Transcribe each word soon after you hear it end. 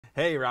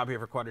Hey, Rob here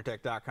for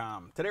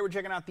Quadratec.com. Today we're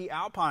checking out the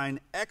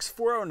Alpine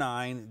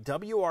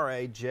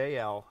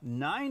X409-WRA-JL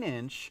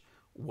 9-inch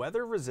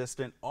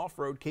weather-resistant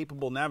off-road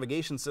capable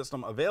navigation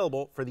system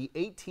available for the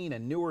 18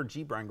 and newer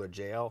Jeep Wrangler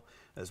JL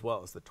as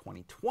well as the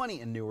 2020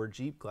 and newer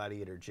Jeep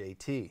Gladiator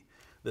JT.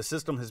 The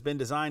system has been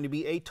designed to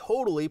be a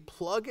totally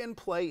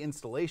plug-and-play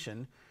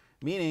installation,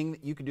 meaning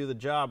you can do the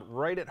job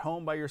right at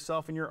home by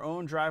yourself in your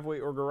own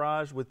driveway or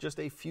garage with just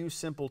a few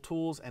simple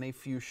tools and a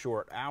few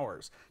short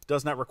hours.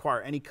 Does not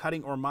require any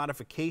cutting or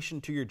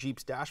modification to your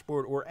Jeep's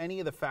dashboard or any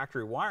of the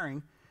factory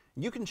wiring.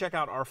 You can check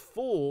out our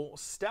full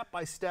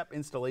step-by-step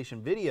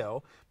installation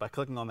video by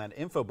clicking on that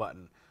info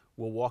button.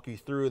 We'll walk you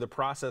through the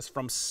process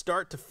from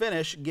start to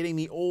finish, getting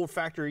the old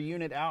factory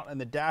unit out and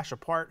the dash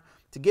apart,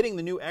 to getting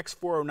the new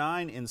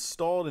X409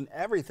 installed and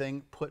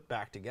everything put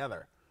back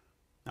together.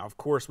 Now, of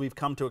course, we've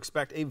come to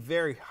expect a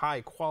very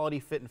high quality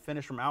fit and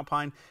finish from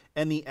Alpine,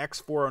 and the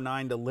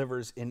X409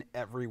 delivers in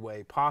every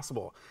way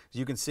possible. As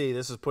you can see,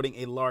 this is putting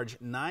a large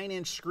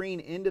 9-inch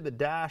screen into the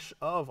dash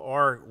of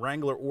our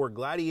Wrangler or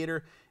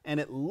Gladiator, and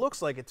it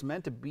looks like it's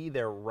meant to be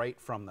there right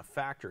from the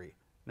factory.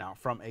 Now,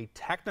 from a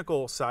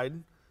technical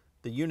side,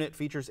 the unit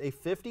features a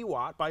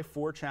 50-watt by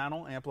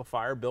 4-channel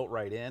amplifier built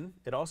right in.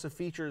 It also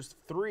features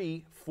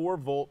 3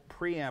 4-volt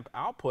preamp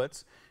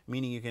outputs,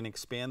 meaning you can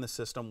expand the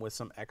system with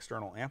some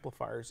external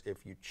amplifiers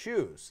if you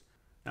choose.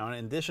 Now,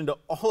 in addition to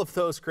all of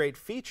those great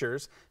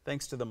features,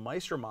 thanks to the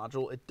Maestro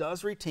module, it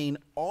does retain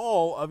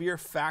all of your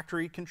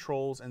factory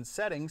controls and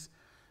settings,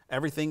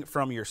 everything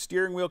from your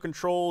steering wheel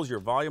controls, your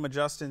volume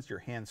adjustments, your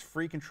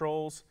hands-free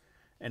controls,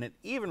 and it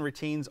even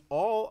retains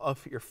all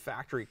of your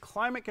factory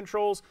climate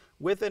controls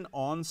with an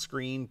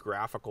on-screen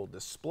graphical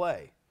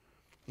display.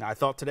 Now, I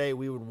thought today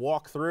we would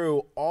walk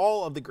through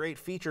all of the great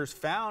features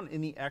found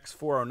in the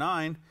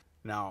X409.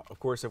 Now, of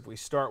course, if we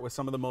start with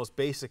some of the most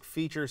basic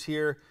features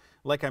here,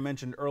 like I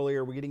mentioned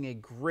earlier, we're getting a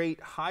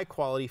great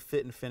high-quality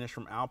fit and finish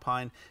from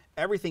Alpine.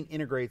 Everything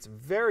integrates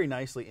very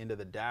nicely into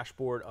the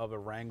dashboard of a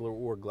Wrangler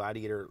or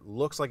Gladiator.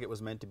 Looks like it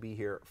was meant to be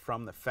here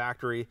from the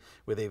factory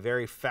with a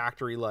very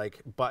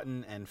factory-like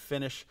button and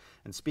finish.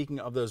 And speaking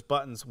of those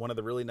buttons, one of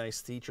the really nice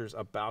features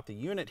about the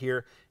unit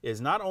here is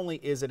not only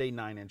is it a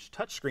 9-inch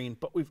touchscreen,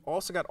 but we've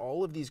also got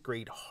all of these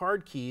great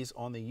hard keys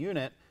on the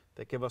unit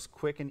that give us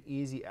quick and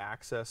easy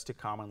access to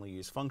commonly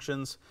used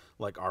functions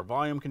like our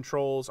volume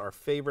controls, our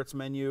favorites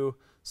menu,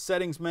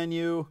 settings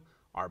menu,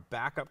 our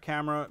backup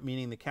camera,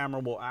 meaning the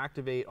camera will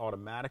activate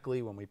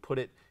automatically when we put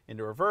it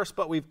into reverse,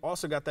 but we've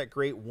also got that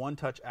great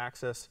one-touch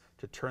access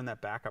to turn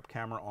that backup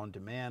camera on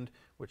demand,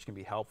 which can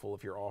be helpful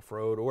if you're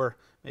off-road or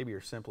maybe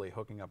you're simply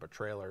hooking up a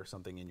trailer or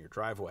something in your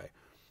driveway.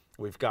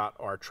 We've got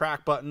our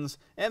track buttons,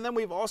 and then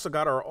we've also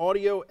got our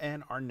audio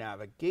and our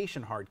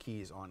navigation hard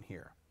keys on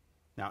here.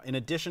 Now, in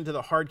addition to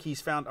the hard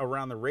keys found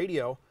around the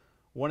radio,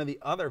 one of the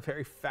other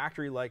very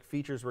factory-like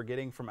features we're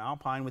getting from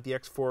Alpine with the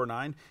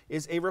X409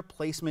 is a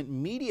replacement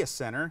media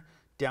center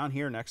down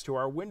here next to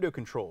our window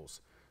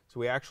controls.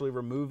 So we actually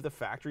remove the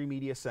factory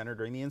media center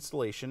during the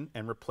installation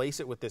and replace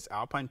it with this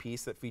Alpine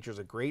piece that features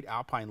a great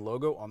Alpine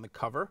logo on the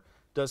cover.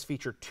 It does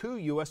feature 2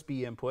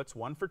 USB inputs,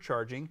 one for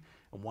charging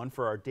and one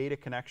for our data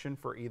connection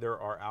for either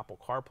our Apple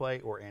Carplay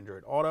or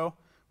Android Auto.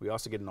 We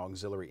also get an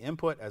auxiliary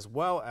input as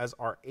well as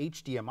our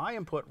HDMI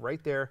input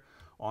right there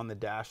on the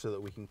dash so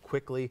that we can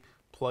quickly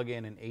plug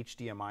in an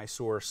HDMI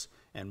source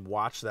and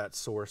watch that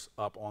source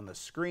up on the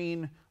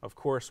screen, of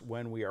course,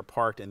 when we are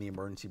parked and the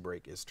emergency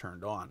brake is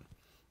turned on.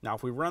 Now,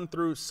 if we run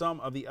through some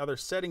of the other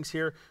settings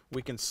here,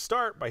 we can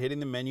start by hitting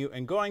the menu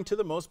and going to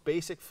the most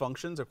basic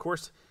functions. Of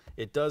course,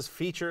 it does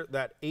feature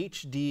that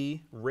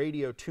HD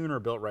radio tuner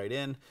built right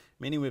in,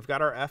 meaning we've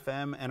got our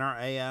FM and our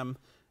AM,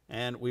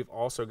 and we've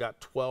also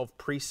got 12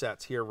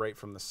 presets here right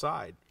from the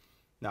side.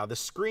 Now, the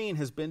screen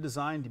has been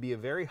designed to be a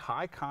very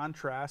high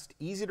contrast,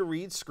 easy to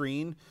read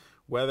screen,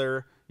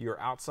 whether you're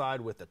outside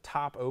with the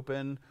top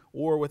open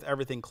or with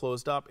everything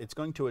closed up. It's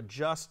going to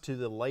adjust to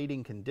the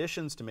lighting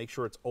conditions to make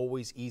sure it's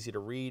always easy to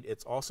read.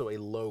 It's also a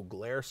low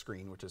glare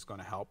screen, which is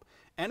going to help.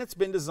 And it's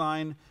been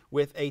designed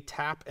with a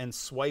tap and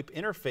swipe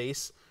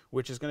interface,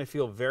 which is going to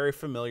feel very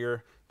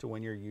familiar to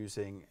when you're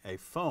using a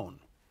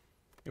phone.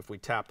 If we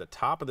tap the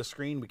top of the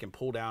screen, we can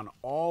pull down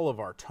all of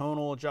our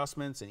tonal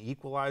adjustments and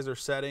equalizer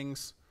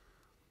settings.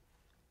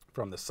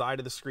 From the side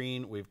of the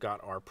screen, we've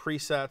got our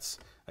presets,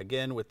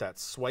 again with that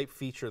swipe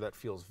feature that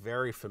feels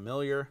very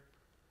familiar.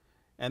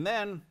 And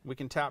then we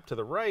can tap to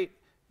the right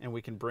and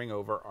we can bring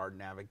over our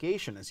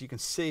navigation. As you can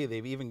see,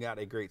 they've even got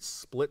a great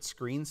split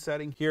screen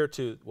setting here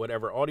to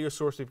whatever audio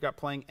source we've got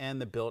playing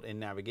and the built-in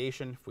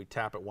navigation. If we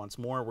tap it once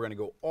more, we're going to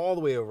go all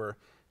the way over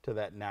to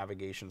that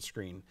navigation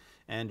screen.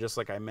 And just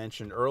like I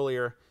mentioned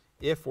earlier,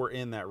 if we're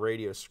in that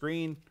radio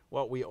screen,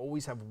 well, we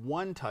always have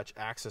one-touch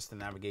access to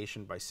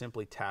navigation by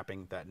simply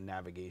tapping that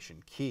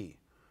navigation key.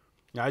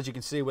 Now, as you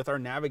can see with our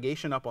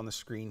navigation up on the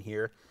screen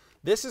here,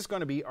 this is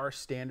going to be our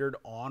standard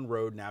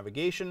on-road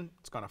navigation.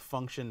 It's going to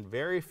function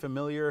very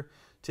familiar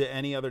to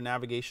any other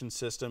navigation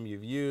system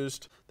you've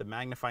used. The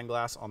magnifying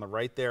glass on the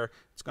right there,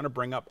 it's going to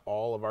bring up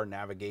all of our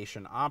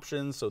navigation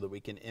options so that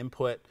we can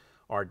input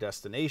our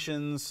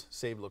destinations,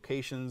 saved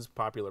locations,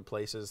 popular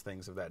places,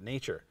 things of that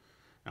nature.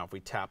 Now, if we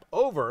tap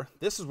over,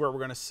 this is where we're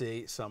going to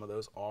see some of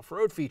those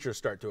off-road features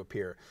start to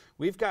appear.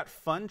 We've got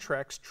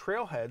FunTreks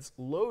trailheads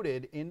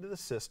loaded into the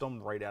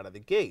system right out of the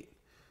gate,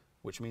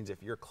 which means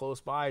if you're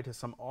close by to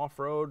some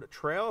off-road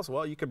trails,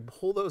 well, you can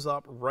pull those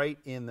up right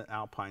in the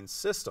Alpine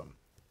system.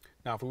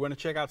 Now, if we want to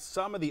check out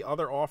some of the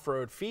other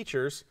off-road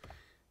features,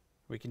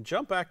 we can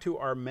jump back to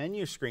our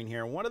menu screen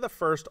here. And one of the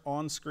first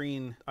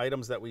on-screen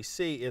items that we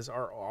see is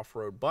our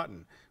off-road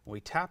button. When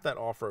we tap that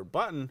off-road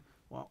button,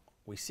 well,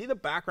 we see the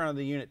background of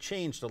the unit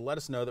change to let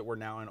us know that we're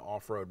now in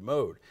off-road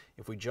mode.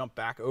 If we jump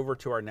back over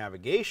to our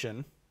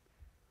navigation,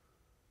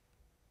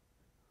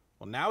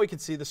 well, now we can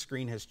see the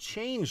screen has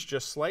changed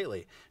just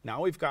slightly.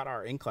 Now we've got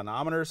our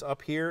inclinometers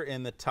up here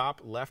in the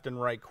top left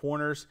and right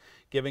corners,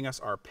 giving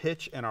us our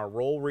pitch and our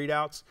roll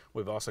readouts.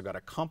 We've also got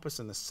a compass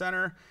in the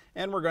center,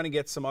 and we're going to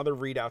get some other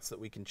readouts that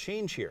we can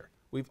change here.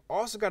 We've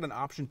also got an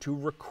option to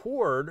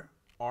record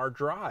our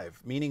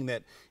drive, meaning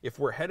that if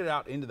we're headed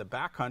out into the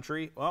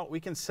backcountry, well, we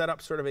can set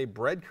up sort of a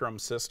breadcrumb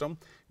system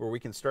where we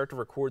can start to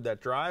record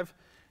that drive.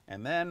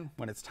 And then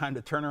when it's time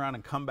to turn around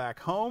and come back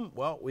home,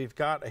 well, we've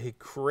got a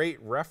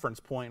great reference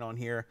point on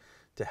here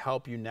to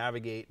help you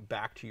navigate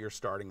back to your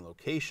starting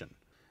location.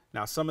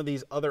 Now, some of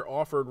these other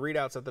off-road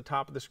readouts at the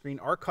top of the screen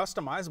are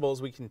customizable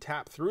as we can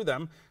tap through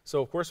them.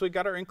 So, of course, we've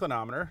got our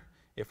inclinometer.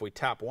 If we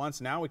tap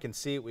once, now we can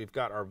see we've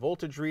got our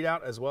voltage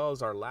readout as well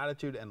as our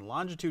latitude and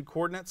longitude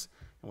coordinates.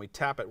 And we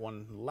tap it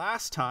one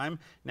last time,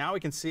 now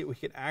we can see we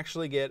can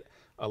actually get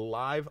a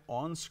live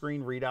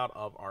on-screen readout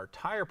of our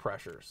tire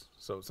pressures.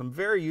 So some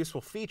very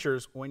useful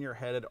features when you're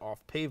headed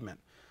off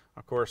pavement.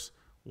 Of course,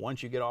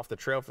 once you get off the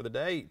trail for the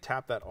day,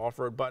 tap that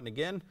off-road button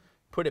again,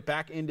 put it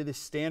back into the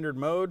standard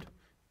mode,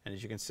 and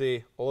as you can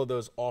see, all of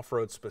those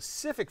off-road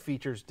specific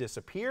features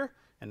disappear,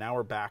 and now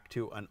we're back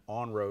to an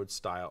on-road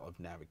style of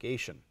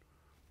navigation.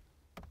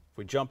 If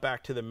we jump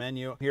back to the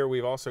menu, here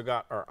we've also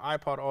got our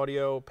iPod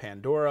audio,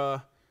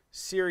 Pandora,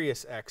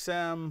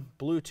 SiriusXM,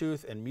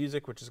 Bluetooth, and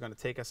music, which is going to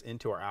take us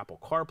into our Apple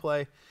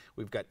CarPlay.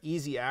 We've got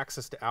easy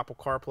access to Apple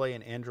CarPlay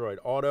and Android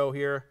Auto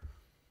here.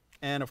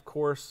 And of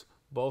course,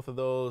 both of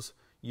those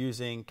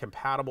using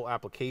compatible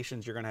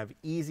applications. You're going to have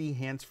easy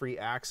hands-free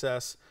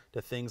access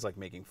to things like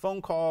making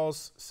phone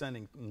calls,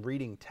 sending and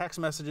reading text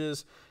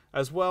messages,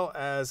 as well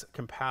as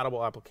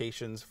compatible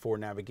applications for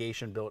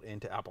navigation built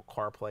into Apple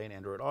CarPlay and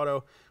Android Auto.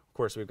 Of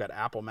course, we've got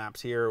Apple Maps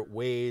here,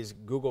 Waze,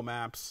 Google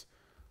Maps,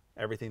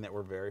 everything that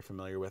we're very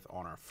familiar with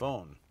on our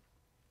phone.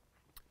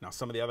 Now,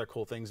 some of the other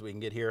cool things we can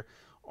get here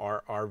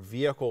are our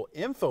vehicle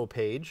info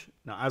page.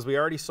 Now, as we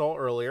already saw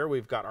earlier,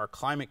 we've got our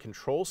climate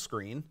control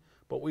screen,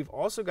 but we've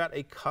also got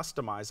a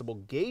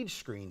customizable gauge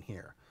screen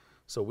here.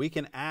 So we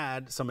can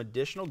add some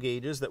additional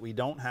gauges that we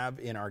don't have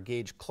in our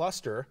gauge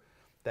cluster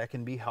that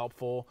can be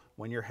helpful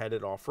when you're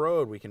headed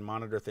off-road. We can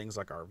monitor things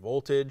like our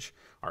voltage,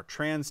 our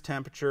trans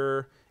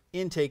temperature,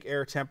 intake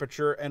air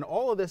temperature, and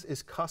all of this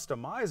is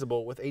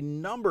customizable with a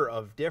number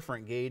of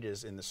different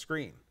gauges in the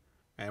screen.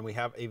 And we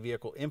have a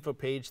vehicle info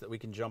page that we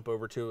can jump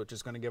over to, which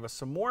is going to give us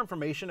some more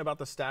information about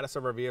the status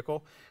of our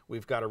vehicle.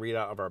 We've got a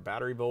readout of our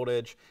battery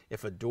voltage,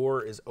 if a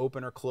door is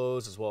open or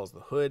closed, as well as the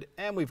hood,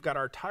 and we've got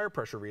our tire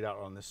pressure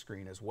readout on this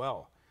screen as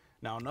well.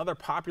 Now, another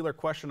popular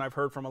question I've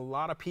heard from a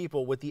lot of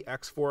people with the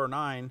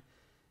X409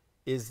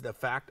 is the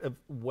fact of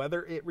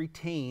whether it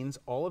retains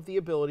all of the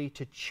ability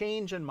to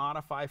change and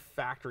modify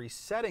factory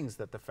settings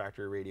that the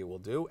factory radio will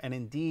do, and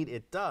indeed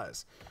it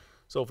does.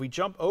 So if we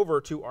jump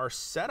over to our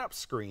setup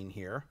screen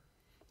here,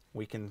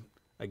 we can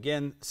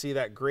again see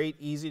that great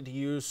easy to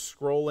use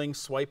scrolling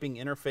swiping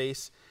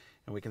interface,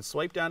 and we can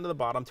swipe down to the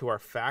bottom to our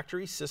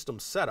factory system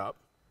setup,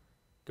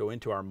 go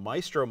into our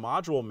Maestro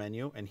module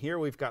menu, and here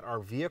we've got our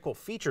vehicle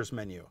features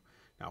menu.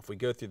 Now, if we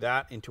go through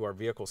that into our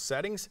vehicle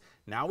settings,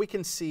 now we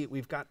can see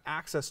we've got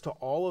access to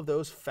all of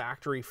those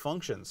factory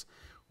functions.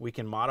 We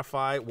can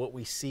modify what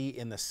we see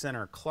in the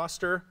center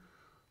cluster.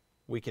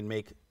 We can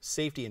make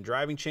safety and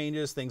driving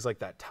changes, things like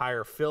that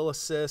tire fill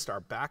assist,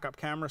 our backup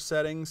camera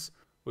settings.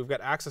 We've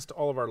got access to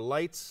all of our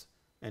lights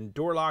and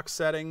door lock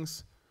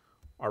settings.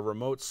 Our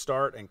remote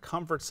start and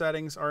comfort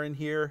settings are in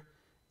here.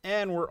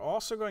 And we're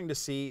also going to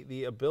see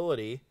the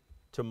ability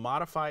to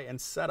modify and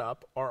set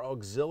up our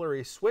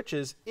auxiliary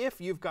switches if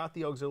you've got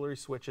the auxiliary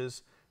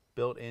switches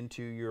built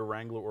into your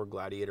Wrangler or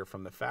Gladiator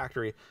from the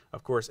factory.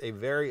 Of course, a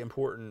very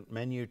important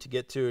menu to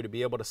get to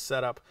be able to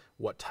set up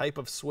what type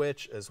of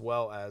switch, as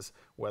well as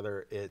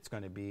whether it's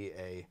going to be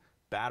a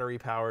battery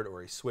powered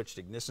or a switched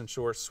ignition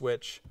source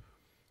switch.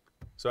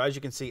 So as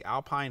you can see,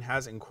 Alpine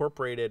has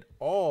incorporated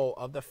all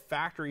of the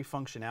factory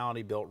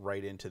functionality built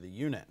right into the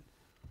unit.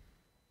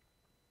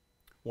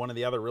 One of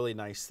the other really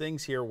nice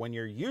things here when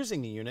you're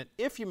using the unit,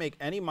 if you make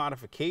any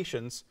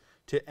modifications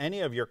to any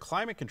of your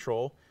climate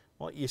control,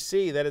 well, you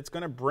see that it's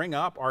going to bring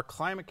up our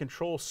climate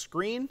control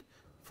screen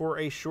for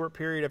a short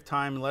period of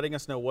time, letting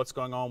us know what's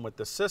going on with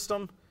the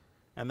system.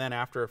 And then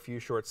after a few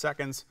short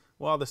seconds,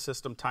 well, the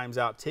system times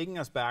out, taking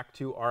us back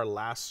to our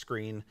last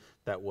screen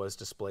that was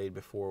displayed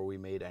before we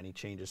made any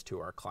changes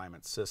to our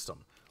climate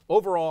system.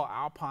 Overall,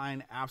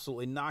 Alpine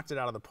absolutely knocked it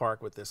out of the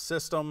park with this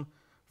system.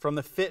 From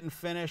the fit and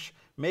finish,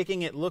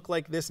 making it look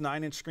like this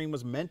 9-inch screen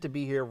was meant to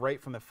be here right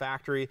from the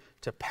factory,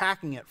 to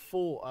packing it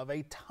full of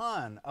a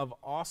ton of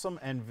awesome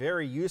and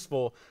very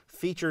useful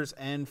features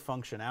and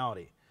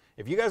functionality.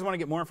 If you guys want to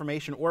get more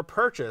information or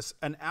purchase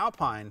an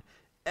Alpine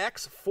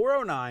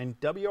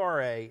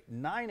X409-WRA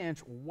 9-inch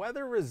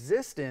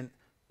weather-resistant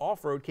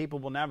off-road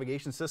capable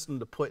navigation system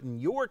to put in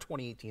your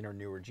 2018 or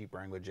newer Jeep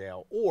Wrangler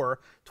JL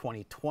or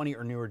 2020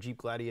 or newer Jeep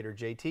Gladiator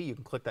JT, you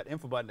can click that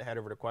info button to head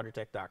over to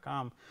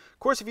Quadratec.com. Of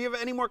course, if you have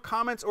any more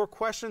comments or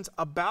questions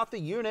about the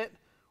unit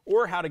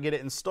or how to get it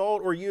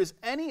installed or use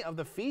any of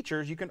the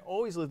features, you can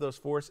always leave those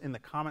for us in the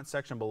comment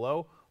section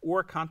below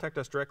or contact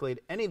us directly at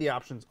any of the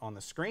options on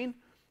the screen.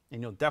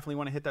 And you'll definitely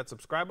want to hit that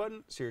subscribe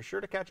button so you're sure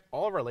to catch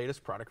all of our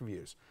latest product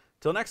reviews.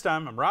 Till next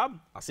time, I'm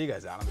Rob. I'll see you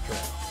guys out on the trail.